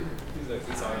I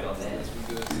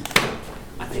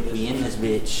think we in this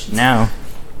bitch now.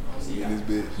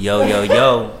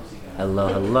 Yo.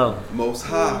 Hello. Most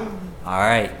High. All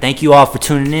right. Thank you all for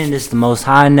tuning in. This is the Most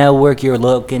High Network. You're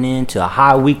looking into a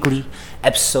High Weekly,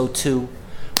 episode 2.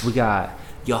 We got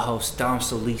your host, Dom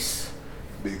Solis.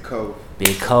 Big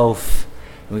Cove.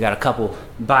 We got a couple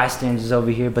bystanders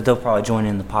over here, but they'll probably join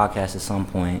in the podcast at some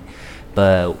point.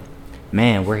 But,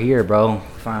 man, we're here, bro.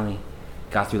 Finally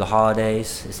got through the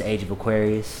holidays. It's the age of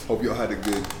Aquarius. Hope y'all had a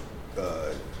good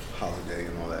holiday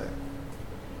and all that.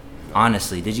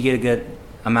 Honestly, did you get a good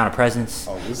amount of presents?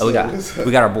 Oh, we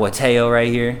got our boy Teo right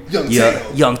here.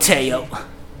 Young Teo.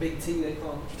 Big T, they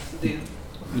call him.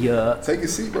 Yeah. Take a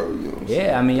seat, bro. You know what I'm saying?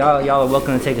 Yeah, I mean, y'all are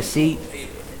welcome to take a seat.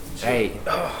 Hey.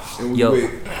 And we Yo.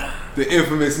 with the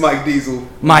infamous Mike Diesel.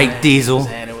 Mike Diesel.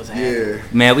 Yeah.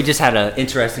 Man, we just had an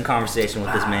interesting conversation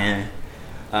with this man.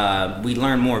 We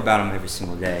learn more about him every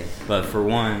single day. But for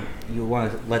one, you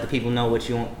want to let the people know what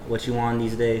you on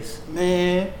these days?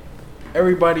 Man,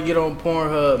 everybody get on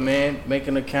Pornhub, man. Make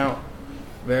an account,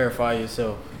 verify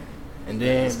yourself, and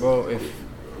then, bro, if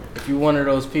you're one of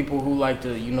those people who like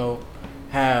to,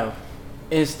 have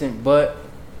instant butt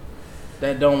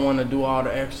that don't want to do all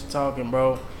the extra talking,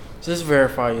 bro, just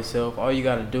verify yourself. All you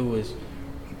gotta do is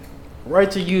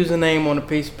write your username on a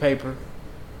piece of paper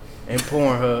in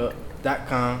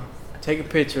Pornhub.com. Take a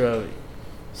picture of it.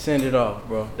 Send it off,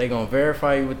 bro. They gonna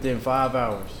verify you within 5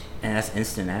 hours. And that's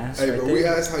instant ass. Hey, right bro, there. we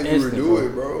asked how you Instant, were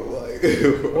doing, bro. Like,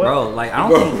 Bro, like I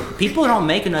don't think people don't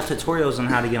make enough tutorials on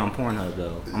how to get on Pornhub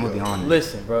though. I'm gonna be honest.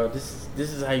 Listen, bro, this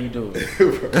is how you do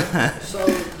it. So,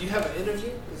 do you have an interview?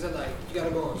 Is that like, you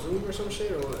gotta go on Zoom or some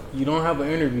shit, or what? You don't have an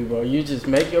interview, bro. You just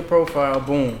make your profile,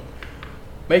 boom.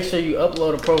 Make sure you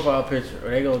upload a profile picture, or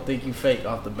they gonna think you fake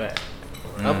off the bat.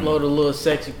 Upload a little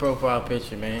sexy profile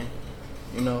picture, man.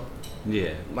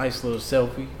 Yeah. Nice little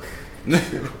selfie.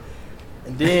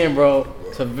 And then, bro,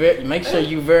 make sure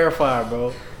you verify,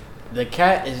 bro. The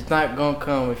cat is not gonna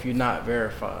come if you're not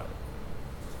verified.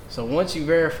 So once you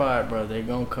verify, bro, they're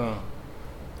gonna come.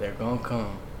 They're gonna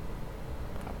come.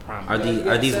 I promise.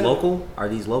 Are these local? Are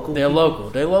these local? They're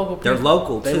local. They're local. They're people.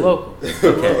 local They too. local.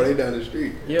 Bro, they down the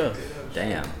street. Yeah.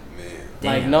 Damn. Man.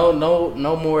 Like Damn.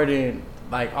 no more than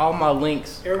like all my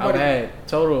links. Everybody- I've had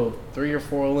total of 3 or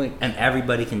 4 links. And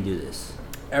everybody can do this.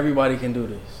 Everybody can do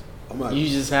this. You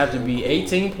just have to be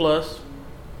 18 plus.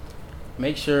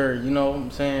 Make sure, you know what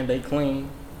I'm saying, they clean,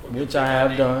 which I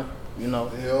have done, Hell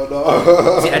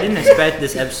no. See, I didn't expect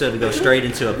this episode to go straight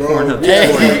into a Bro, Pornhub yeah,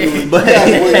 tutorial, but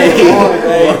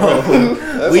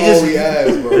That's we all just- we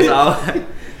asked, bro. it's all-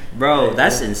 bro,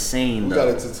 that's insane We got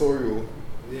though. a tutorial.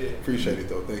 Yeah. Appreciate it,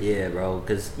 though. Thank you. Yeah, bro,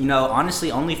 because honestly,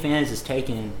 OnlyFans is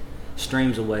taking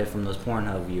streams away from those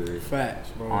Pornhub viewers. Facts,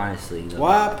 bro. Honestly, though.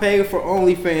 Why pay for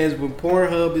OnlyFans when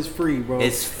Pornhub is free, bro?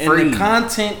 It's free. And the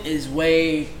content is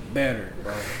way better,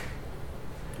 bro.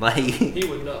 Like He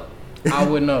would know. I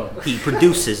would know. he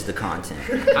produces the content.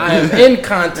 I am in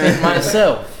content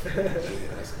myself.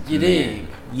 You dig?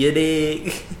 You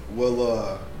dig?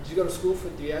 Well, Did you go to school for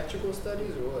theatrical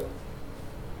studies, or what?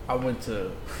 I went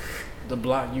to the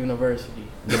Block University.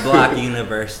 The Block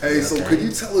University. hey, so okay. could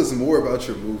you tell us more about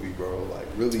your movie, bro? Like,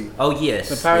 really, Oh yes.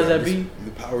 The powers Yeah, that be?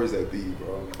 the powers that be,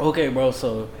 bro. Okay, bro,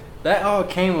 so that all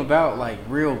came about like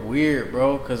real weird,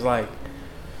 bro, cause like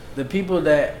the people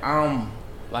that I'm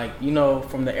like,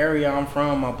 from the area I'm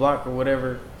from, my block or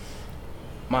whatever,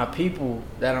 my people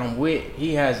that I'm with,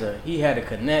 he had a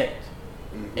connect,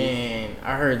 and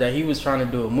I heard that he was trying to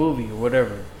do a movie or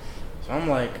whatever. So I'm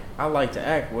like, I like to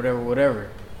act, whatever.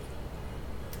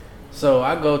 So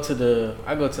I go to the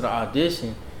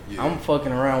audition. Yeah. I'm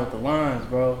fucking around with the lines,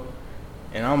 bro,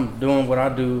 and I'm doing what I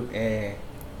do, and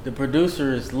the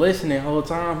producer is listening the whole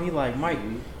time. He like, Mike,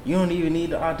 you don't even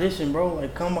need the audition, bro.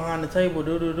 Like, come behind the table,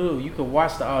 do. You could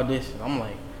watch the audition. I'm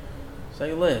like,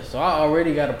 say less. So I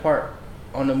already got a part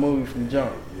on the movie from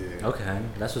jump. Yeah. Okay,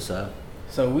 that's what's up.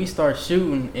 So we start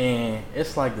shooting, and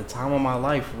it's like the time of my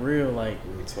life, for real. Like,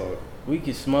 Real talk. we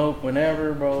could smoke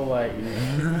whenever, bro. Like,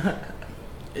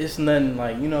 it's nothing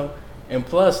like, And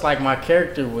plus, like, my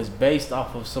character was based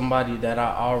off of somebody that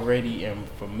I already am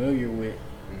familiar with.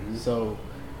 Mm-hmm. So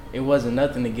it wasn't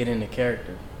nothing to get into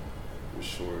character. For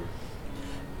sure.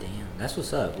 Damn, that's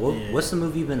what's up. Yeah. What's the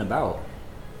movie been about?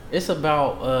 It's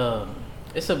about a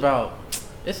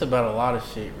lot of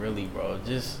shit, really, bro.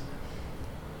 Just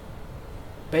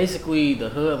basically the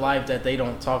hood life that they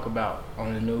don't talk about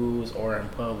on the news or in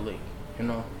public,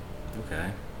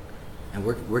 Okay. And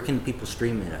where can people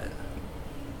stream it at?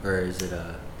 Or is it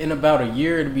In about a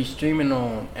year, it'll be streaming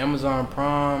on Amazon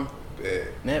Prime, Bad.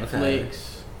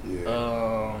 Netflix,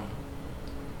 Yeah.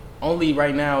 only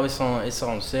right now it's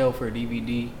on sale for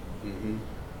DVD, Mm-hmm.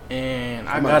 and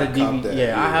I might got a have to cop DVD. that, Yeah, I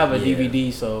yeah. have a Yeah.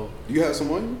 DVD, so Do you have some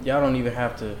money? y'all don't even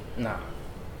have to. Nah,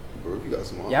 Bro, if you got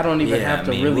some money. y'all don't even Yeah, have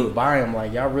to I mean, really look. buy them.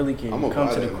 Like y'all really can I'ma come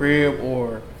buy to the that crib one.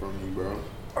 or From you, bro.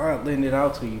 I'll lend it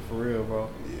out to you for real, bro.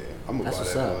 Yeah, I'm gonna That's buy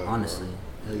what's that. up, bud, honestly.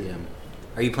 bro. Hell yeah.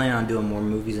 Are you planning on doing more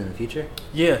movies in the future?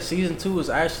 Yeah, season 2 is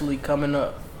actually coming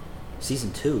up.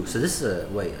 Season 2. So this is a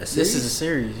series? This is a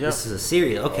series. Yeah, This is a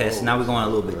series. Okay, so now we're going a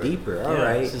little bit right. deeper. All yeah,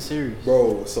 right. it's a series.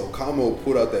 Bro, so Kamo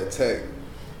put out that tech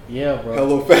Yeah, bro.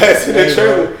 hella fast in the Hey,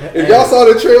 trailer. bro. If Hey. y'all saw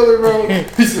the trailer, bro,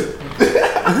 he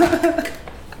said.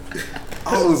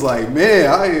 I was like,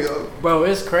 man, Bro,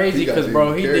 it's crazy He got because the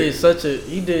bro, he did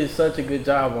character. such a good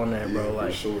job on that, bro. yeah, Like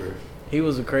for sure. he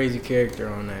was a crazy character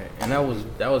on that, and that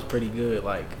was pretty good.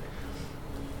 Like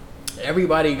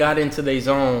everybody got into their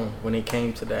zone when it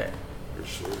came to that, For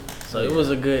sure. so it was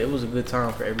a good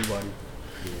time for everybody.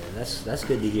 Yeah, that's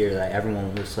good to hear. Like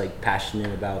everyone was like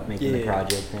passionate about making the Yeah.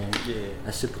 project, and Yeah.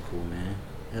 that's super cool, man.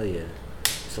 Hell yeah.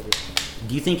 So,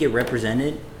 do you think it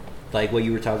represented like what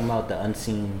you were talking about, the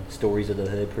unseen stories of the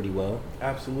hood, pretty well?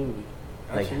 Absolutely,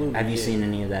 Like, absolutely. have you yeah. seen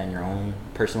any of that in your own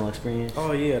personal experience?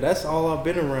 Oh yeah, that's all I've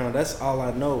been around. That's all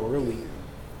I know really.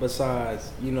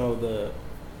 Besides,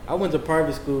 I went to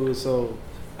private school, so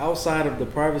outside of the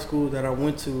private school that I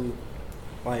went to,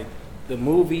 like the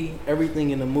movie,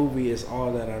 everything in the movie is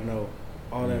all that I know,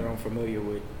 all that I'm familiar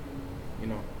with.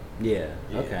 Yeah.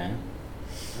 Yeah. Okay.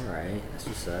 All right. That's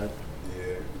what's up.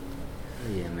 Yeah.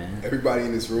 Hell yeah, man. Everybody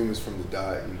in this room is from the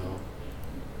dot,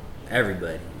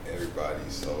 Everybody. Everybody.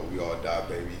 So we all dot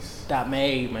babies, Dot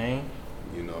made, man.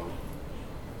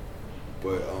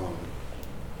 But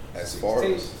as far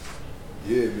as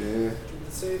man,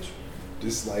 The sage.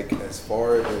 just like as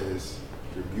far as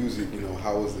your music,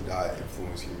 how has the dot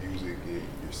influenced your music and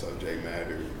your subject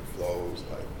matter, your flows,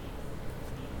 like,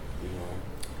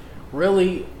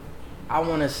 Really, I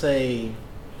want to say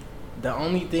the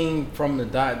only thing from the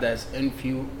dot that's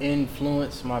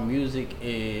influenced my music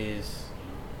is,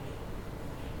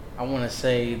 I want to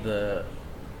say the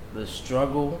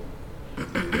struggle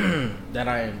that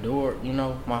I endured,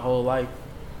 my whole life.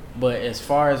 But as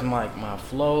far as my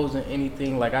flows and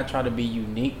anything, like I try to be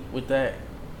unique with that.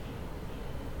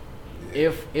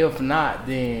 If not,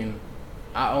 then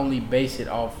I only base it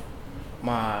off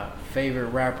my favorite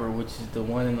rapper, which is the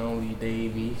one and only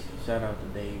Davies. Shout out to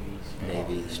Davies.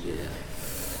 Davies.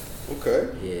 Yeah. Okay.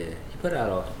 Yeah. He put out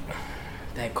all.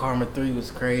 That Karma 3 was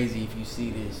crazy. If you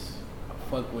see this, I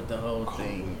fuck with the whole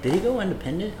thing. Did he go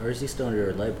independent, or is he still under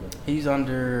a label? He's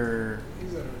under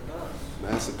He's under the knife.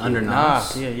 Massive. Under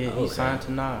Nas. Nas? Yeah, he Okay. signed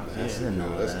to Nas. I Yeah. didn't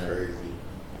know That's that. crazy.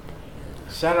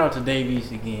 Shout out to Davies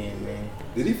again, man.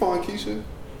 Did he find Keisha?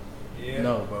 Yeah.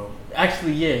 No, bro.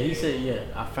 Actually, yeah, he said, yeah,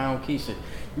 I found Keisha.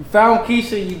 You found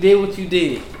Keisha, you did what you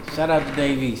did. Shout out to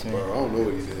Davies, man. Bro, I don't know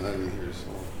what he did. I didn't hear his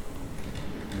song.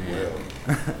 Man.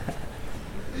 Well.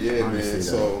 Yeah, Honestly, man.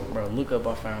 So Bro, look up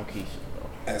I found Keisha, bro.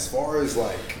 as far as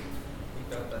like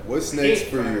He felt that. what's next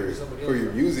for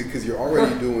your music, because you're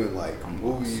already doing like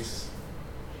movies,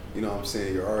 you know what I'm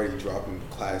saying, you're already dropping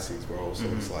classics, bro, so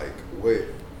it's like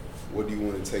what do you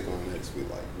want to take on next with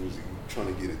like music? You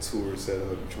trying to get a tour set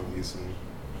up, you trying to get some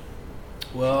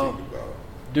Well, think about?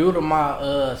 due to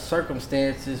my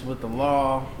circumstances with the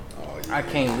law, Oh, yeah. I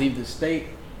can't leave the state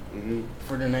Hmm.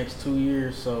 for the next 2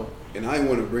 years, so And I ain't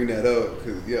want to bring that up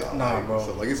because Nah, like, bro.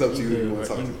 so like it's up to you if good, you want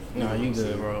to bro. talk You- to nah, know you what I'm good,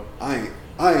 saying? bro. I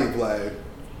ain't Vlad,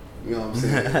 you know what I'm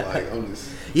saying? Like I'm just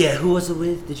Yeah. Who was it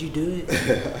with? Did you do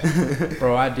it?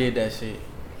 bro, I did that shit.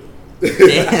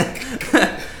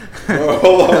 Yeah. bro,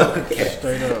 hold on.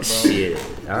 Straight up, bro. Shit.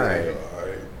 All right. All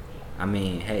right. I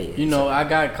mean, hey. You know, I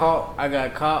got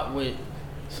caught with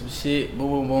some shit, boom,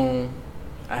 boom, boom.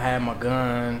 I had my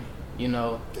gun,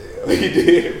 Damn, he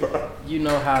did, bro. You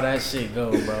know how that shit go,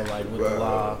 bro, like with the Bro,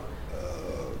 law.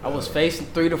 I was facing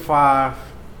 3 to 5.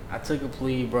 I took a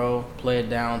plea, bro. Pled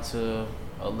down to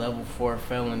a level 4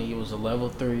 felony. It was a level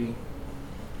 3.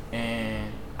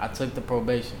 And I took the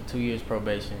probation, 2 years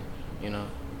probation,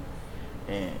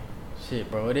 And shit,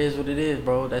 bro, it is what it is,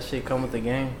 bro. That shit come with the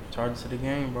game. Charges to the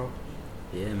game, bro.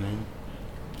 Yeah, man.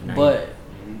 Now But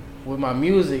with my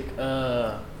music,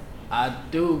 I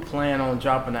do plan on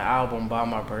dropping an album by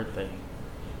my birthday.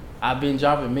 I've been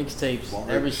dropping mixtapes March.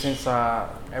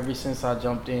 ever since I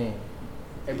jumped in.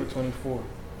 April 24th. Oh,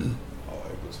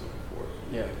 April 24th.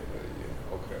 Yeah.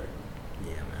 Okay.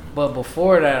 Yeah, man. But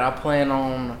before that, I plan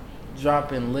on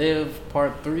dropping Live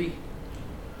Part 3.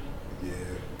 Yeah.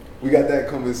 We got that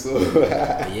coming soon.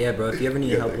 Yeah, bro. If you ever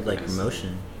need Yeah, help that with like kinda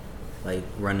promotion, like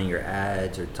running your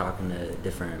ads or talking to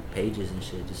different pages and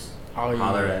shit, just Oh, yeah.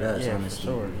 holler at us. Yeah, for honestly,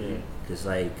 sure, yeah. Cause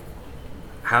like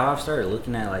how I've started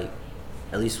looking at like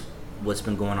at least what's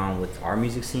been going on with our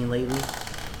music scene lately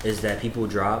is that people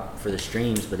drop for the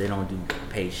streams, but they don't do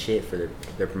pay shit for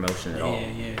their promotion at all.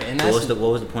 Yeah. And So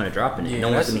what was the point of dropping it? Yeah,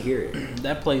 No one's gonna hear it.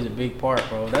 That plays a big part,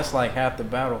 bro. That's like half the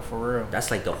battle for real.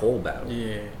 That's like the whole battle.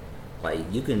 Yeah. Like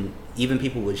you can even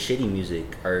people with shitty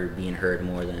music are being heard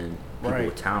more than people Right.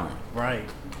 with talent. Right.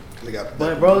 They got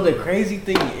But bro, the crazy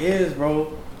thing is,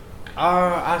 bro,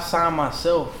 I signed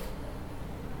myself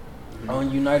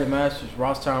on United Masters,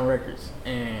 Rosstown Records,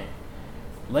 and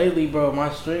lately, bro,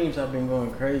 my streams have been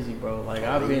going crazy, bro. Like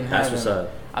Oh, really? That's what's up.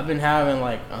 I've been having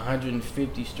like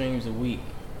 150 streams a week,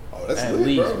 Oh, that's at lit,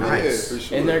 least, bro. nice. Yeah, for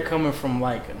sure. and they're coming from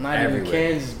like not even Everywhere.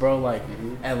 Kansas, bro. Like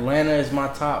Mhm. Atlanta is my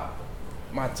top,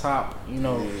 you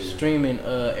know, Yeah. streaming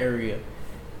area.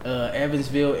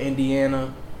 Evansville,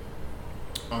 Indiana,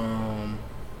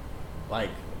 like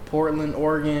Portland,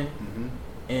 Oregon, Mhm.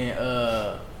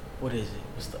 and what is it?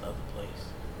 What's the other place?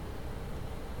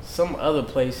 Some other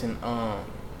place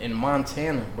in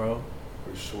Montana, bro.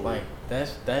 For sure. Like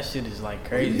that shit is like He's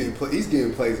crazy. getting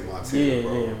plays in Montana, Yeah,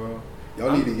 bro. yeah, bro.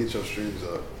 Y'all need to get your streams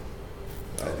up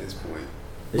at this point.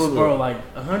 This But is bro, what- like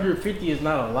 150 is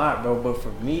not a lot, bro. But for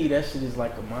me, that shit is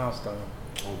like a milestone.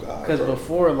 Oh God. Because bro.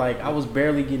 before, like, I was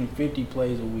barely getting 50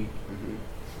 plays a week. Mhm.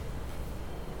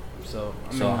 So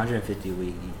I mean, so 150 a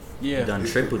week. You yeah. done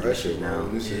It's tripled your progression, shit bro.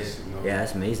 now. This Yeah. is, you know, Yeah,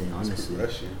 that's amazing, it's honestly.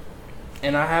 progression.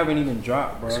 And I haven't even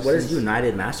dropped, bro. So what does since-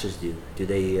 United Masters do? Do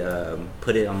they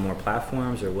put it on more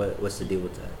platforms, or what's the deal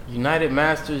with that? United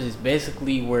Masters is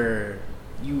basically where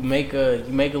you make a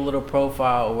little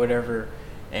profile or whatever,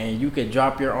 and you could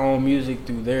drop your own music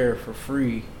through there for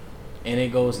free, and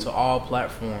it goes to all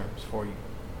platforms for you.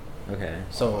 Okay.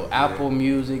 So yeah. Apple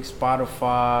Music,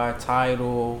 Spotify,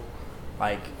 Tidal,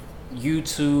 like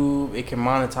YouTube, it can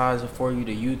monetize it for you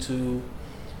to YouTube,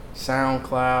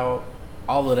 SoundCloud,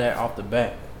 all of that off the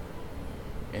bat.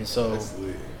 And so That's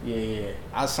lit. yeah,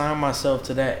 I signed myself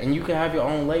to that, and you can have your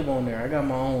own label on there. I got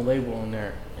my own label on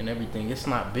there and everything. It's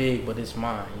not big, but it's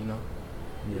mine, you know.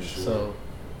 For sure. So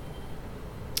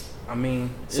I mean,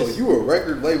 So it's- you a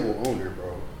record label owner,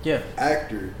 bro. yeah,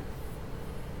 Actor,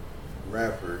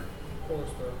 rapper, Porn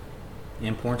star.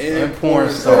 And porn and And porn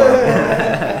star,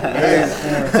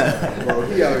 Yes. Bro,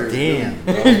 he out here. Damn.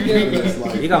 Bro. It's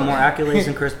like, You got more accolades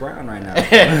than Chris Brown right now.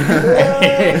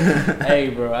 hey,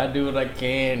 bro, I do what I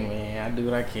can, man. I do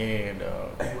what I can, dog.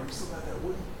 Hey, where you still got that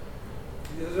wood?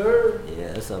 Yes, sir. Yeah,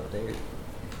 it's up there.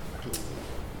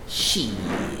 Shit.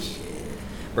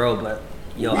 Bro, but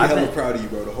yo, we I hella bet proud of you,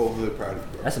 bro. The whole hood proud of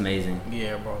you, bro. that's amazing,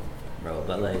 Yeah, bro. bro.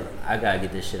 But like, I gotta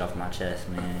get this shit off my chest,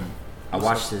 man. I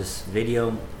watched this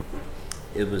video.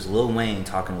 It was Lil Wayne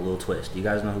talking to Lil Twist. Do you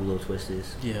guys know who Lil Twist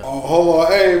is? Yeah. Oh, hold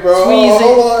on, hey, bro. Tweezy.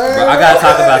 Hold on, hey, Bro, I gotta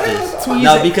talk about this. Tweezy.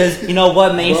 No, because you know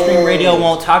what? Mainstream Bro. radio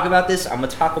won't talk about this. I'm gonna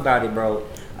talk about it, bro.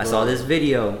 I saw Bro. this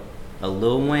video of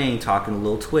Lil Wayne talking to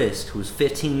Lil Twist, who's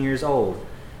 15 years old.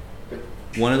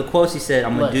 One of the quotes he said,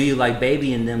 "I'm gonna Les. do you like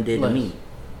Baby and them did Les. to me."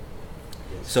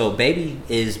 So Baby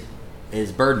is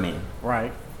Birdman.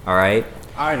 Right. All right.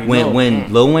 I already When know.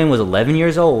 when Lil Wayne was 11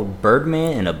 years old,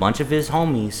 Birdman and a bunch of his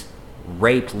homies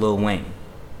raped Lil Wayne.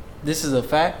 This is a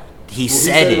fact. He Well, he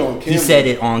said said it it. on He camera. said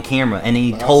it on camera, and then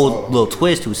he I saw it told on Lil camera.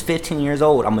 Twist, who's 15 years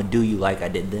old, "I'm gonna do you like I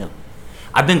did them."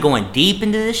 I've been going deep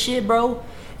into this shit, bro,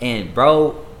 and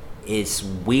bro, it's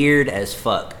weird as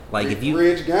fuck. Like if you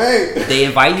Rich gang. they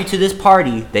invite you to this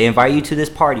party,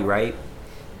 right?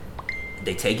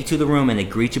 They take you to the room and they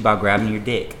greet you by grabbing your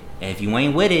dick. And if you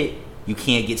ain't with it, you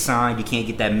can't get signed. You can't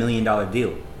get that $1 million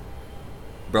deal,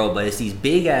 bro. But it's these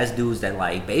big ass dudes that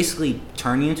like basically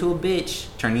turn you into a bitch,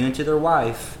 turn you into their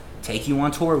wife, take you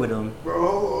on tour with them, Bro,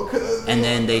 hold on, cuz. and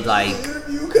then they like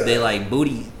Interview, cuz.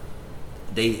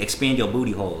 they expand your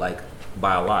booty hole like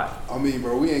by a lot, I mean,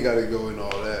 bro, we ain't got to go in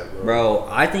all that, bro. bro.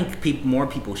 I think more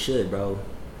people should, bro.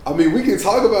 I mean, we can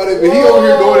talk about it, but he over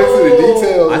here going into the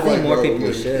details. I It's think like, more bro, people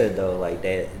we- should though, like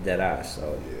that.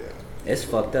 So Yeah. it's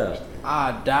fucked up.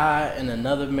 I die in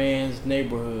another man's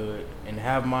neighborhood and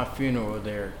have my funeral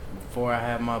there before I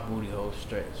have my booty hole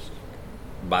stretched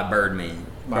By Birdman,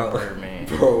 by bro. Birdman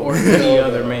Bro, or any hell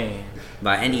other no. man.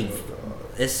 By any, dog.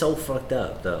 it's so fucked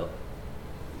up though.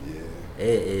 Yeah.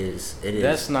 It is.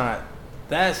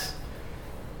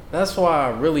 That's why I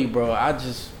really, bro. I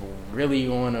just really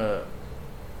wanna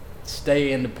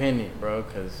stay independent, bro,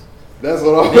 because That's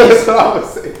what I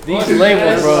was saying. these Fuck labels,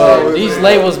 that bro. shit, These man.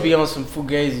 labels be on some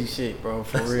fugazi shit, bro.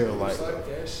 For real, like. Like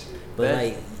that shit. But That-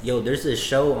 like, yo, there's this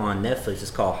show on Netflix.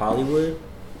 It's called Hollywood.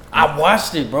 I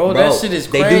watched it, bro. Bro, That shit is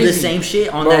crazy. They do the same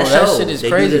shit on Bro, that show. shit is They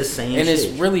crazy, do the same and shit.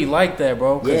 it's really like that,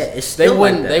 bro. 'cause Yeah, it's they still like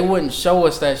wouldn't that. they wouldn't show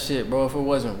us that shit, bro, if it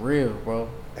wasn't real, bro.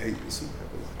 Hey, this one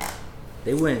happened.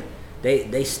 They went.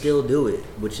 They still do it,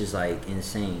 which is like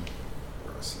insane.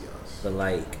 Gracias. But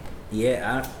like,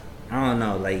 yeah, I don't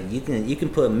know. Like you can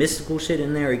put mystical shit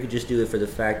in there, or you could just do it for the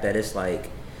fact that it's like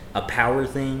a power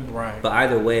thing. Right. But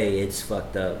either way, it's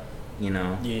fucked up. You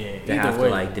know. Yeah. To have to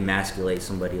like demasculate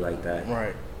somebody like that.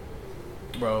 Right.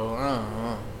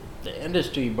 Bro, the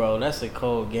industry, bro, that's a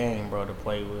cold game, bro, to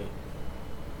play with.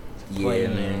 Yeah,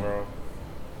 man. Bro.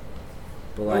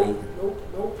 But like,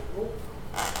 Nope.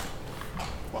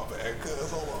 My bad,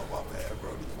 cuz. Hold on, my bad,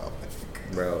 bro. My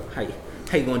bad. bro,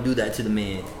 how you gonna do that to the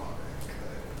man?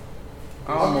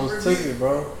 I almost took it,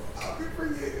 bro. I'll be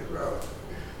forgetting, bro.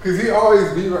 Cause he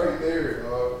always be right there,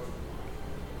 dog.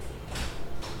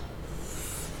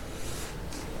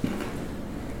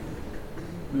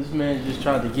 This man just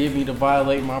tried to get me to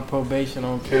violate my probation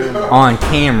on camera. On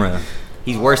camera,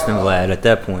 he's worse than Vlad at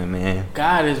that point, man.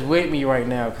 God is with me right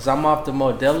now because I'm off the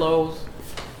Modelo's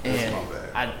and That's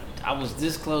my bad. I was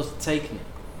this close to taking it.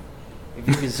 If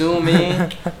you can zoom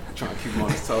in, Trying to keep him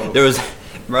on his toes. There was,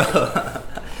 bro.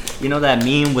 You know that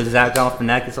meme with Zach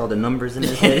Galifianakis, all the numbers in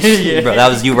his head? Yeah. Bro, that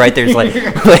was you right there. It's like,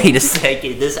 wait a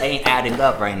second, this ain't adding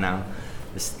up right now.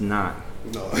 It's not.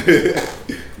 No. My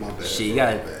bad. Shit, you bro,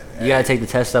 gotta, my bad. you gotta take the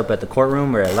test up at the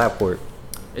courtroom or at Laport.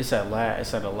 it's at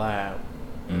a lab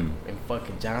Mm. in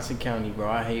fucking Johnson County, bro.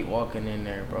 I hate walking in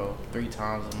there, bro. 3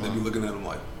 times a They be month. looking at him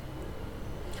like,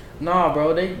 Nah,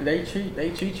 bro, they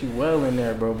treat you well in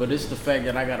there, bro. But it's the fact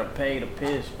that I gotta pay to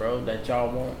piss, bro. That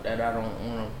y'all want, that I don't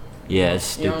want to. Yeah,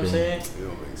 it's You know what I'm stupid. saying? it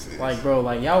don't make sense. Like, bro,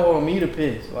 like y'all want me to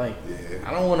piss. Like, Yeah.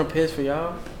 I don't want to piss for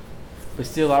y'all. But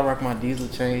still, I rock my diesel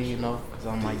chain, you know, because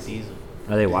I'm like diesel.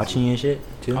 Are they watching you and shit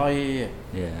too? Oh, yeah.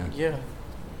 Yeah.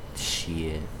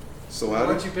 Shit. So Why how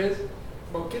don't did you piss?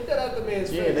 Bro, get that out the man's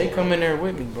face. Yeah, they come in there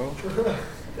with me, bro.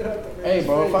 Get out the man's Hey,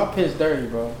 bro, if face. I piss dirty,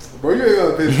 bro. Bro, you ain't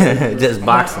gonna piss. Just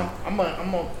boxing. I'm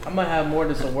gonna have more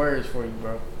than some words for you,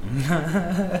 bro.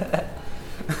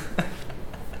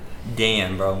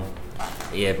 Damn, bro.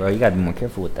 Yeah, bro, you gotta be more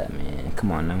careful with that, man.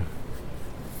 Come on now.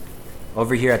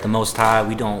 Over here at the Most High,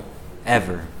 we don't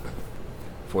ever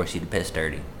force you to piss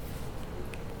dirty.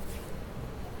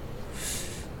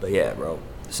 But yeah, bro.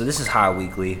 So this is High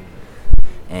Weekly,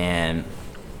 and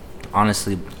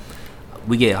honestly,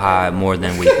 we get high more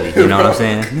than weekly. You know what I'm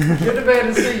saying? Get the man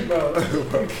to seat, bro.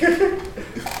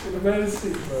 Get the man to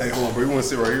seat, bro. Hey, hold on, bro. You wanna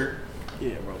sit right here?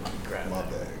 Yeah, bro. Let me grab My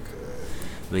that. bad, cuz.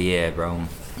 But yeah, bro.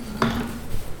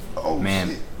 Oh, Man.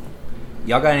 shit.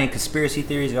 Y'all got any conspiracy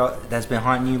theories that's been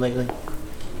haunting you lately?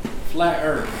 Flat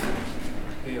Earth.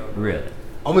 Hell, Really?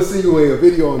 I'm gonna send you a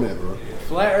video on that, bro.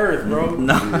 Flat Earth, bro.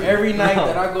 No. Every night No.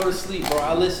 that I go to sleep, bro,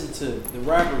 I listen to the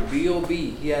rapper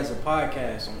B.O.B. He has a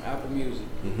podcast on Apple Music.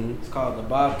 Mm-hmm. It's called The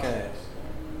Bobcast.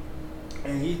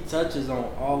 And he touches on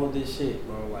all of this shit,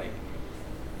 bro. Like,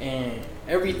 and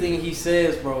everything he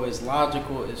says, bro, is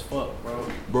logical as fuck, bro.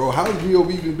 Bro, how's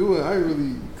B.O.B. been doing? I ain't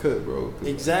really cut, bro.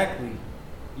 Exactly.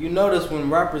 You notice when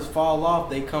rappers fall off,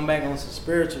 they come back on some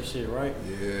spiritual shit, right?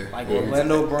 Yeah. Like Yeah.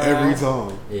 Orlando Brown. Every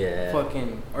time. Yeah.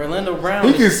 Fucking Orlando Brown.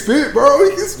 He is- can spit, bro.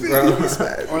 He can spit. Bro. He can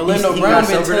spit. Orlando He Brown got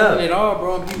been sobered telling up. it all,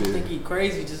 bro. And people Yeah. think he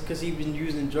crazy just because he been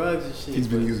using drugs and shit. He's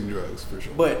been but, using drugs for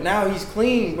sure. But now he's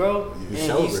clean, bro. He's and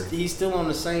sober. he's still on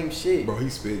the same shit. Bro,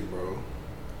 he's spitting, bro.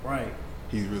 Right.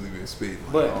 He's really been spitting.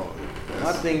 Like, But oh, my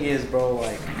that's- thing is, bro,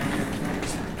 like,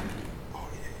 oh,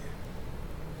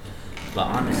 But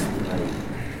honestly, like,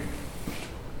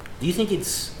 do you think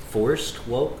it's forced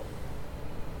woke,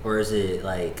 or is it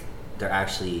like they're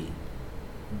actually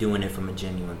doing it from a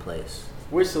genuine place?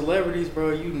 with celebrities,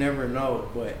 bro, you never know.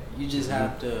 But you just Mm-hmm.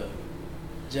 have to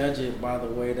judge it by the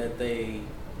way that they.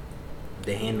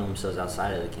 They handle themselves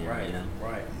outside of the camera, Right. you know.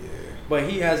 Right. yeah. But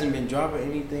he hasn't been dropping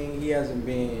anything. He hasn't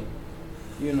been,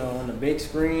 you know, on the big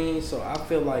screen. So I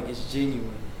feel like it's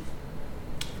genuine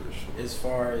For sure. as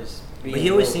far as being. But he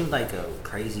always woke. seemed like a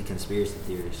crazy conspiracy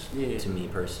theorist Yeah. to me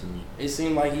personally. It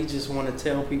seemed like he just want to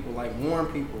tell people, like warn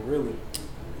people, really.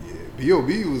 Yeah.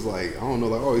 B.O.B. was like, I don't know,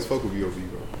 like I always fuck with B.O.B.,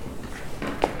 bro.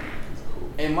 He's cool.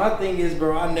 And my thing is,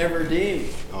 bro, I never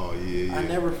did. Oh, yeah, yeah. I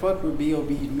never fucked with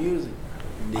B.O.B.'s music.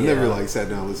 I never like sat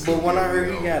down and listened But to when I B.O.B.,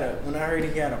 heard he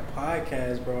though. got a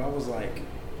podcast, bro, I was like,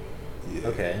 Yeah.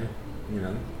 Okay, you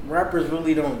know. rappers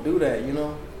really don't do that, you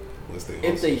know. Unless they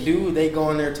If they hustle. do, they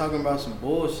go in there talking about some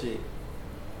bullshit.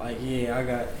 Like,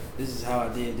 yeah, this is how I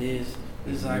did this.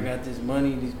 This is how I got this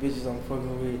money. These bitches I'm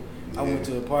fucking with. I went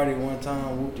Yeah. to a party one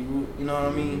time, whoop-de-whoop. You know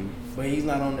what I mean? Mhm. But he's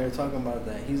not on there talking about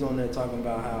that. He's on there talking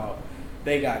about how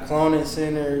they got cloning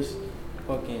centers,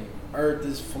 fucking Earth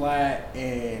is flat,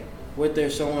 and what they're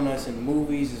showing us in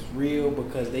movies is real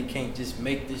because they can't just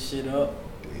make this shit up.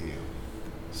 Damn.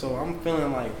 So I'm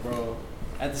feeling like, bro,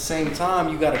 at the same time,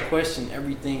 you gotta question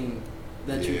everything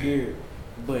that you hear.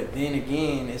 But then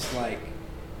again, it's like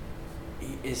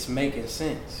it's making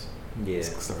sense. Yeah.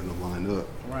 It's starting to line up.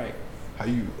 Right. How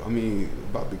you? I mean,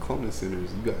 about the cloning centers,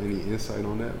 you got any insight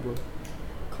on that, bro?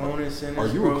 Cloning centers. Are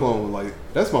you bro, a clone? Like,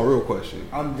 that's my real question.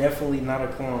 I'm definitely not a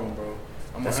clone, bro.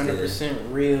 I'm That's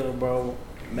 100% real, bro.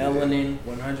 Melanin,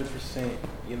 100%.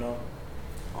 You know,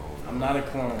 Oh, I'm not a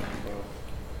clone, bro.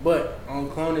 But on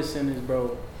cloning centers,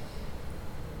 bro,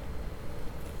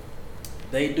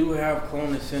 they do have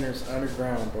cloning centers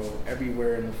underground, bro,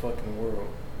 everywhere in the fucking world.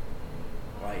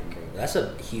 Like, That's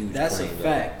a huge. that's a claim, though.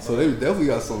 fact. So they definitely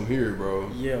got something here, bro.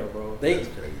 Yeah, bro. They, That's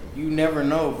crazy. you never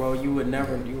know, bro. You would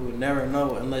never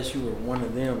know unless you were one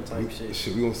of them type shit.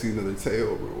 Shit, we gonna see another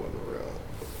tail, bro. Running around.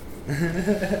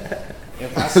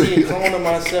 If I see a clone of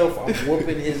myself, I'm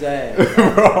whooping his ass.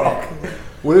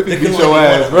 What if he The beat clone your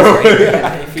ass, bro?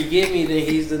 If he get me, then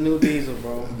he's the new Diesel,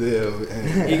 bro.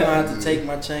 Damn. He gonna have to take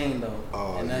my chain though,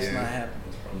 Oh, and that's yeah. not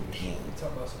happening. You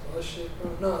talking about some other shit,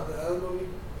 bro? No, the other movie.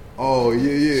 Oh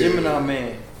yeah. Gemini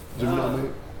Man, Gemini Nah.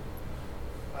 Man.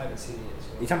 I haven't seen it yet.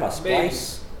 So. You talking about Maybe.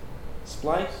 Splice?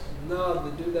 Splice. No,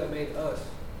 the dude that made Us.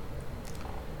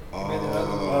 I Made another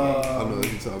know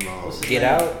what you're talking what's about. his Get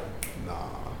name? Out? Nah,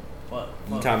 Fuck.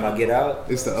 You talking about Get Out?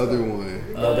 it's the other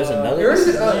one. No, there's another. Or is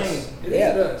it his Us? name? It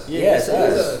Yeah. is Us. Yeah, it's it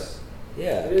is Us. Us.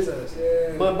 Yeah. It is Us.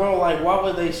 Yeah. But bro, like, why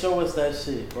would they show us that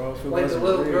shit, bro? If it like the wasn't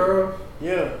little real? girl.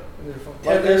 Yeah. And they're from Like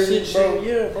tethered that and shit, bro.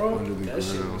 Yeah, bro. Under the That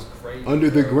shit ground. was crazy. Under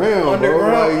the bro. ground,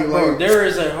 Underground, bro. bro. Like, There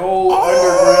is a whole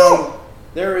Oh! underground.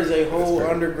 There is a whole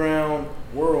crazy. underground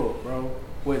world, bro,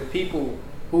 with people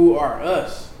who are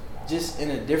us, just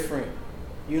in a different,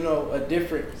 you know, a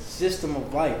different system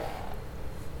of life.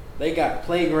 They got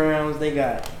playgrounds. They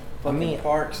got fucking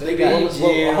parks. They got Well,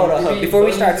 gyms. hold on. Maybe Before we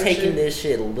bunnies start and taking shit. this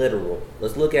shit literal,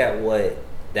 let's look at what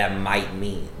that might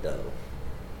mean, though.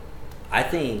 I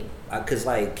think, cause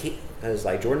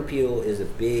like Jordan Peele is a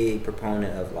big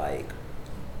proponent of like,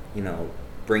 you know,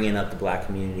 bringing up the black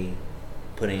community,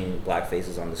 putting black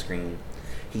faces on the screen.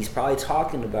 He's probably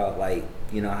talking about like,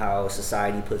 you know, how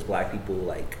society puts black people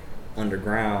like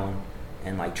underground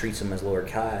and like treats them as lower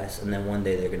class, and then one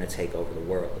day they're gonna take over the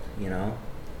world, you know.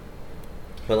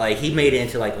 But like he made it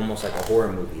into like almost like a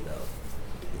horror movie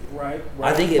though. Right.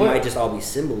 I think it But- might just all be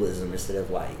symbolism instead of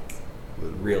like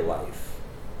real life.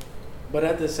 But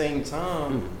at the same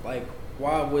time, like,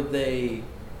 why would they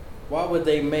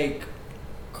make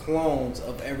clones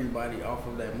of everybody off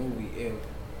of that movie if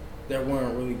there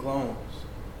weren't really clones?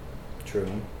 True.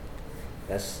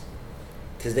 That's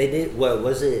because they did. What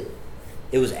was it?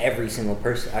 It was every single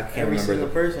person. I can't Every remember. single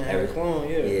person had a every- clone.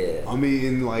 Yeah. Yeah. I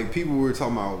mean, like people were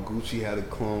talking about Gucci had a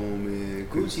clone, man.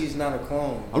 'cause- Gucci's not a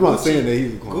clone. I'm not Gucci- saying that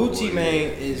he's a clone. Gucci but Mane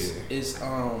yeah, is yeah. is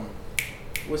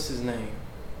what's his name?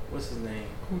 What's his name?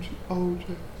 Gucci OJ.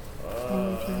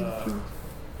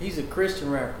 He's a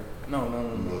Christian rapper. No,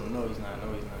 he's not.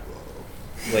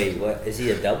 Wait, what? Is he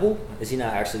a double? Is he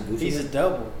not actually Gucci? He's a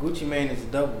double. Gucci Mane is a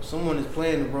double. Someone is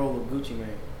playing the role of Gucci Mane.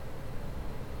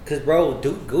 Cause bro,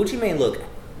 Gucci Mane look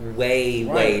way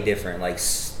Right. different. Like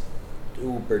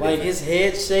super Like different. his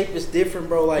head shape is different,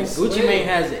 bro. Like He's Gucci slim. Mane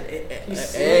has an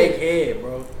He's egg slim. head,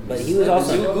 bro. But he was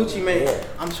also Dude, Gucci Mane. Yeah.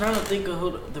 I'm trying to think of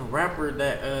who the rapper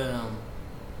that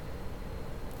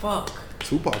fuck.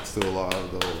 Tupac's still alive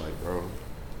though, like bro.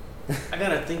 I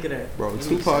gotta think of that. Bro, Let me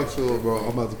Tupac's search. still, bro.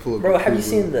 I'm about to pull up. Bro, the have you Google.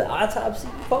 seen the autopsy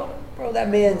photo? Bro, that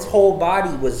man's whole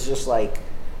body was just like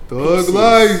Thug pieces.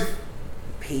 Life?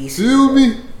 pieces. Feel bro.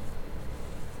 me?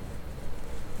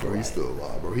 Bro, he's still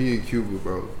alive, bro. He in Cuba,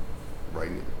 bro.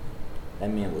 Right now. That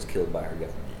man was killed by our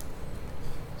government.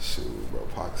 Shoot, bro.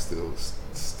 Pac's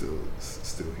still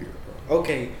here, bro.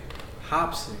 Okay,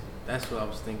 Hobson. That's what I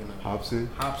was thinking of. Hobson?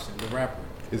 Hobson, the rapper.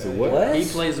 Is it what? What? He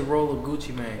plays the role of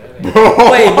Gucci Mane. Wait,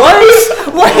 what?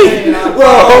 Wait,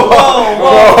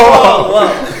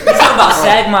 whoa. You talking about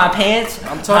sag my pants?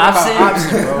 I'm talking about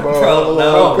Hobson, bro. Bro,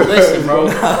 no. Bro, listen, bro.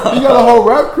 He got a whole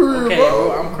rap career, Okay, bro.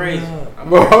 bro, I'm crazy.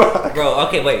 Bro,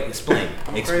 okay, wait, explain.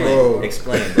 Bro.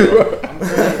 Explain, bro. I'm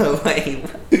crazy.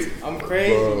 Wait, I'm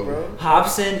crazy, Bro. bro.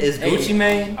 Hobson is Hey, Gucci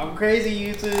Mane? I'm crazy,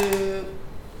 YouTube.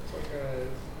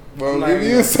 Bro, I'm not give me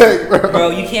even- a sec, bro. Bro,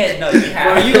 you can't, no, you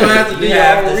have Bro, you gonna have to do you your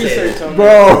have own to say research it. on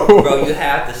Bro. Bro, you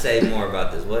have to say more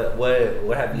about this.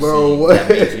 What have you Bro, seen what? that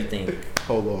made you think?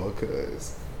 Hold on,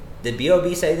 cuz. Did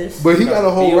B.O.B. say this? But he got a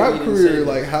whole B.O.B. rap didn't say career.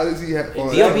 that. Like, how does he have fun?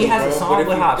 B.O.B. has a Bro, song but if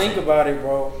with you Hobson. think about it,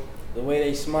 bro, the way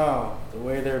they smile, the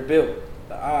way they're built,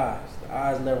 the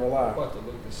eyes never I'm lie. about to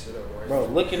look this shit up right Bro,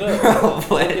 look it up. Bro, Bro.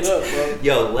 what? Look it up, bro.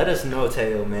 Yo, let us know,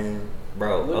 Teo, man.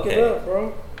 Bro, Look okay. it up,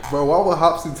 bro. Bro, why would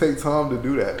Hobson take time to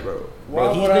do that, bro?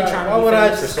 Bro, he's been trying to why be would I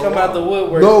famous for just so come out the long.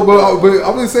 woodwork? No, but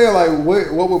I'm just saying, like,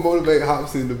 what would motivate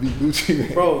Hobson to be Gucci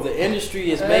Mane? Bro, the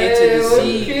industry is made to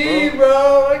deceive,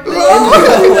 bro.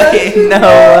 Wait,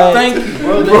 no. Thank you,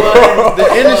 bro. The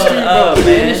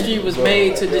industry was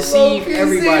made to deceive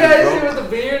everybody, bro. With the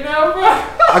beard now, bro.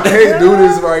 I can't do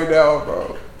this right now,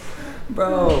 bro.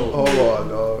 Bro. Hold on,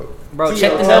 dog. Bro, Tio,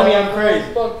 check the tell me number. I'm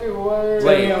crazy. Fucking word.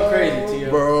 Tell me I'm crazy, Tio.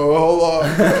 Bro, hold on.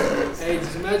 Hey,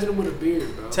 just imagine him with a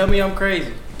beard, bro. Tell me I'm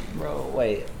crazy. Bro,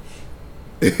 wait.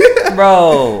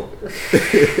 Bro.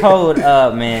 Hold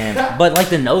up, man. But like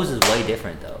the nose is way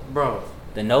different though. Bro,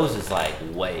 The nose is like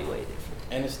way different.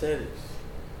 anesthetics.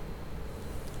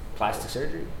 Plastic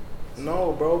surgery?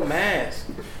 No, bro, mask.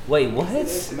 Wait, what?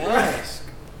 Mask.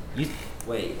 You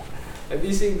wait. Have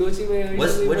you seen Gucci Mane?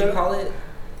 What'd you call it?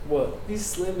 What? He's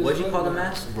slim as What'd you fuck, call the bro.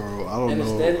 mask? Bro, I don't know. I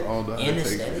Anesthetic? don't know how to take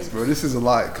Anesthetic? this, bro. This is a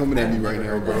lot coming at me right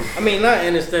now, bro. I mean, not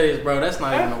anesthetics, bro. That's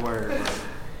not even a word, bro.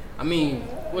 I mean,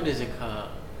 what is it called?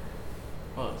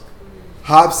 What?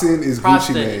 Hobson is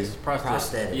Gucci Mane.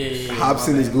 Prosthetics. Yeah.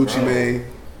 Hobson is Gucci Bro. Mane.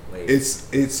 Wait.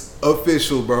 It's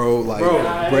official, bro. Like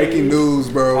Bro. breaking news,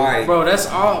 bro. All right. Bro, that's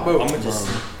all, bro. I'ma just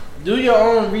Do your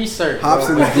own research, bro.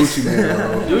 Hobson is Gucci Mane,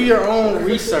 bro. Do your own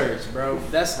research, bro.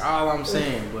 That's all I'm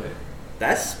saying, but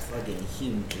that's fucking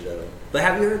huge though. But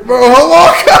have you heard Bro, hold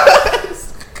on,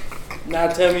 guys. now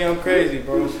tell me I'm crazy,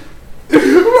 bro.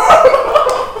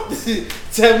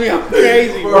 Tell me I'm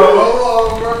crazy, Bro, bro.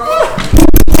 hold on, bro.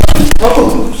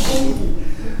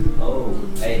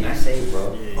 Oh, hey, nice save,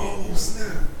 bro. Oh,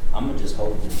 snap. I'ma just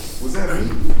hold this. Was that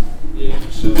me? Yeah,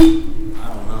 for sure. I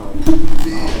don't know.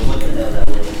 What the hell that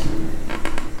was?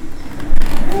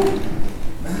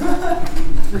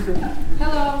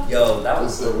 Hello. Yo, that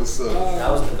was What's up? that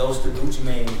was the ghost of Gucci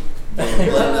Mane. Letting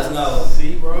us know.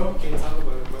 See, bro. Can't talk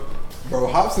about it, bro. Bro,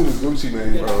 Hobson is Gucci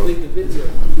Mane, You gotta bro. click the video.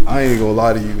 I ain't gonna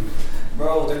lie to you.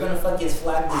 Bro, they're gonna fucking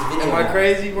flag this video. Am I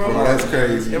crazy, bro? Bro, that's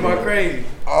crazy. Am I crazy?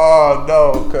 Oh,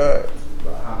 no, cut.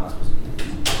 Bro, how am I supposed to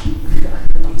do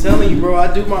this? I'm telling you, bro.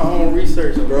 I do my own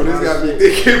research. on Bro, this all got me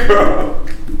shit. thinking, bro.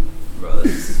 Bro,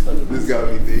 this is fucking. This got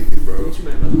me thinking, bro. Gucci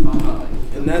Mane about to pop out.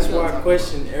 And that's why I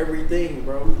question everything,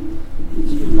 bro.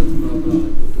 Gucci Mane about to pop out.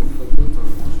 Like, what the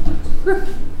fuck, what's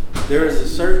on? There is a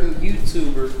certain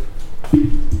YouTuber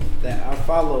that I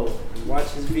follow and watch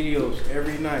his videos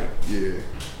every night. Yeah.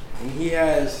 And he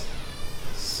has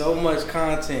so much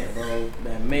content, bro,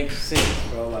 that makes sense,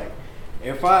 bro. Like,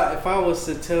 if I was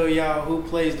to tell y'all who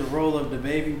plays the role of the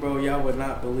baby, bro, y'all would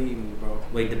not believe me, bro.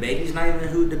 Wait, the baby's not even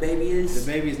who the baby is?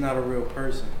 The baby's not a real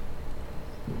person.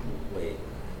 Wait.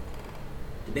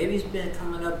 The baby's been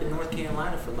coming up in North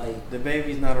Carolina for like. The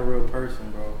baby's not a real person,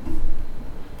 bro.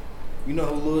 You know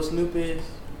who Lil Snoop is?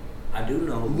 I do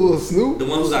know. Lil Snoop? The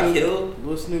one who got killed?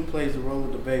 Lil Snoop plays the role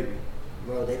of the baby.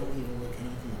 Bro, they don't even look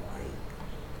anything alike.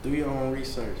 Do your own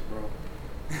research,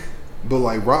 bro. But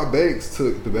like Rob Banks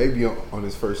took the baby on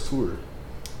his first tour.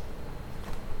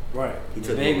 Right. He The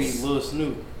took baby, Lil- Lil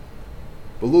Snoop.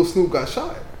 But Lil Snoop got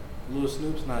shot. Lil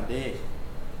Snoop's not dead.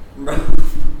 Bro.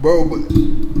 Bro, but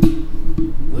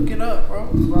Look it up, bro.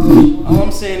 All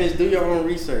I'm saying is do your own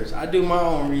research. I do my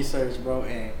own research, bro,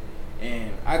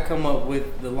 and I come up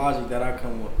with the logic that I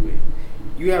come up with.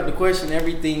 You have to question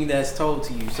everything that's told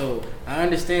to you. So I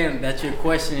understand that you're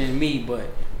questioning me, but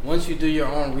once you do your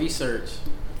own research,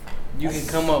 you can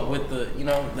come up with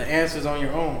the answers on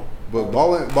your own. But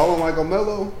balling like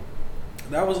Omelo.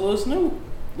 That was Lil Snoop.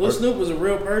 Lil Snoop was a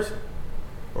real person,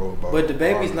 Oh, but the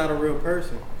baby's not a real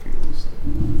person.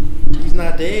 He's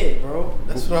not dead, bro.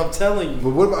 That's what I'm telling you.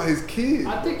 But what about his kid?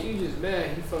 I think you just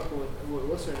mad. He fucking with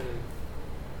what's her name?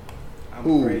 I'm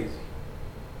Who? crazy.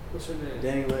 What's her name?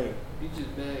 Danny Lane. You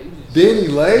just mad. You just Danny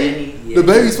Lay? Danny, yeah. The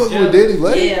baby's fucking with Danny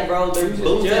Lay? Yeah, bro, they're He's just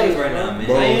both jealous, right now, man.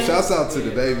 Bro, Man. shouts out to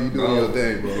the baby. You doing Bro. your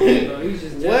thing, bro. Bro, he's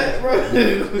just What, bro?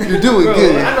 You're doing Bro,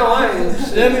 good. I know I am.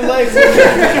 Shit. Danny Lane.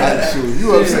 Shoot,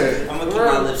 you upset. I'm gonna keep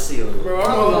my lips sealed. Bro, I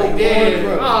I'm was an like, old damn.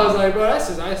 porn, bro. I was like, bro, that's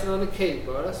just icing on the cake,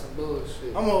 bro. That's some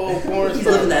bullshit. I'm an old porn He's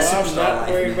star, living bro. that I'm superstar not life,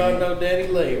 worried man. about no Danny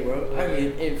Lane, bro. I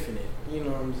get infinite. You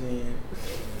know what I'm saying?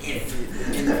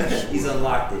 He's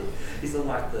unlocked it. He's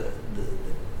unlocked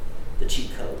the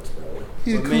cheat codes, bro.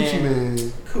 He a But coochie man, man.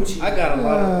 Coochie. I got a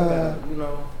lot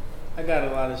of, I got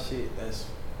a lot of shit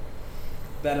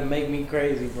that'll make me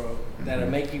crazy, bro. That'll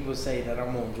make people say that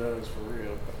I'm on drugs for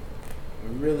real, bro.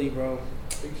 And really, bro,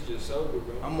 I think he's just sober,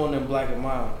 bro. I'm on them Black and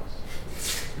Miles.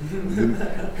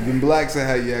 Them blacks that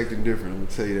had you acting different. I'm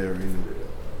gonna tell you that right now.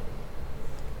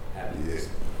 Yeah.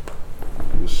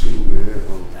 Well, shoot,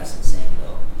 man. That's insane,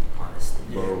 though. Honestly,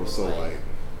 Bro, so like,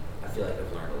 I feel like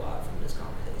I've learned a lot from this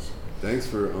conversation. thanks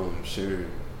for sharing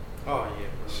Oh yeah,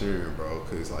 bro. sharing, bro,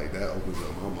 because like that opens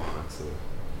up my mind to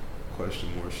question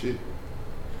more shit.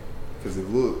 Because if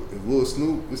Lil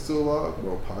Snoop is still alive,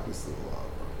 bro, Pac is still alive,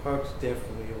 bro. Pac's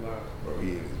definitely alive. Bro, he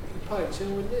in his Probably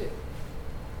chilling with Nick.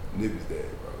 Nip is dead,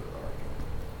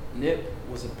 bro. Nip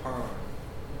was a pawn.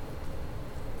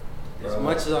 As Bro.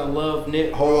 much as I love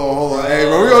Nip, Hold on. Hey,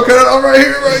 bro, we gonna cut it off right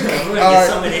here, right? We're gonna get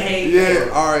some of the hate. Yeah,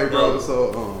 all right, bro. No.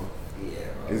 So, Yeah,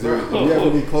 bro. is there? Do you have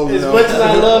any closing as out? much as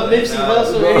I love Nipsey No,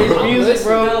 Hussle bro. and his music,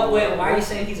 bro. No, wait, why are you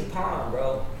saying he's a pawn,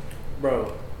 bro?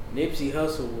 Bro, Nipsey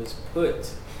Hussle was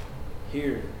put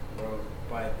here, bro,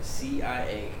 by the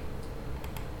CIA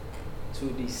to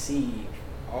deceive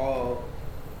all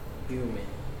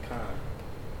humankind.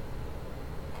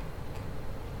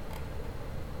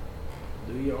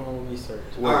 Do your own research.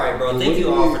 Wait, Alright, bro, what thank do you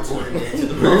you all mean? for tuning in to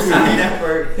the Roadside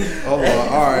Network. Hold on,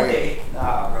 alright. Wait,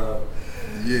 nah, bro.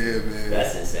 Yeah, man.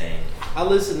 That's insane. I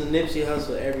listen to Nipsey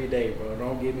Hussle every day, bro.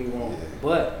 Don't get me wrong. Yeah.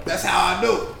 But That's how I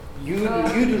know. you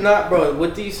do not, bro.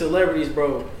 With these celebrities,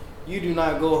 bro, you do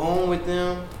not go home with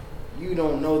them. You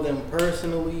don't know them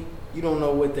personally. You don't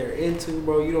know what they're into,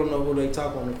 bro. You don't know who they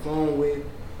talk on the phone with.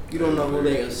 You don't know who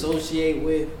they associate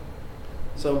with.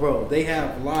 So, bro, they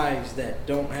have lives that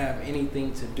don't have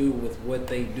anything to do with what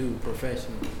they do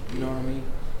professionally. You know what I mean?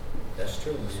 That's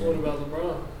true, So what man. about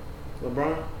LeBron?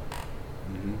 LeBron?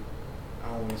 Mm-hmm. I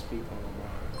don't want to speak on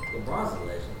LeBron. LeBron's a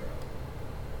legend,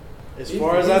 bro. As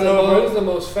far as I know, he's bro. the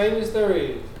most famous there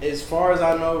is. As far as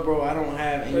I know, bro, I don't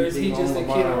have Or is he anything on just a kid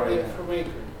LeBron right now. from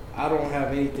Akron? I don't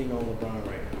have anything on LeBron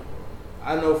right now, bro.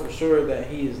 I know for sure that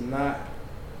he is not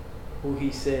who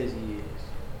he says he is.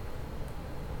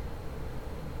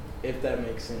 If that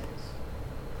makes sense.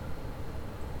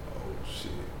 Oh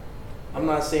shit. I'm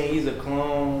not saying he's a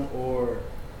clone or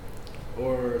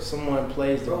someone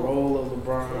plays the Bro, role of Of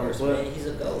LeBron, course, but man, he's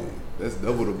a GOAT. That's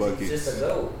double the He's bucket. just a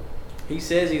GOAT. he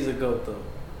says he's a GOAT though.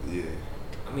 Yeah.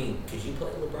 I mean, could you play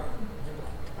LeBron?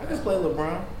 I can play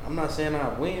LeBron. I'm not saying I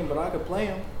win, but I could play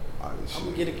him. All right, I'm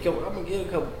gonna get a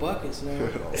couple buckets now.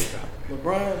 Oh,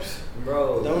 LeBron,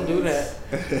 Bro. don't do that.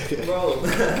 Bro.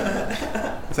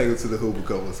 Take it to the hoop a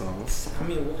couple of times. I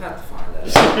mean, we'll have to find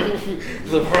that out.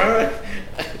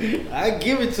 LeBron, I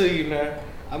give it to you now.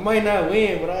 I might not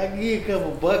win, but I give you a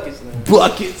couple buckets now.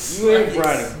 Buckets. You ain't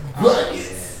Bronny.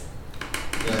 Buckets.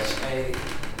 Hey,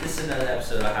 this is another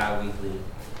episode of High Weekly.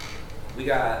 We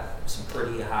got some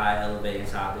pretty high elevating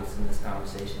topics in this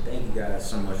conversation. Thank you guys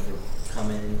so much for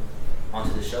coming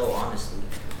onto the show, honestly.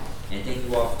 And thank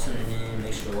you all for tuning in.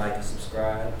 Make sure to like and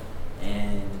subscribe.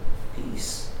 And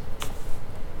peace.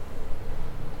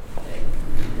 Hey.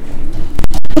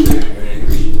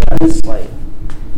 Like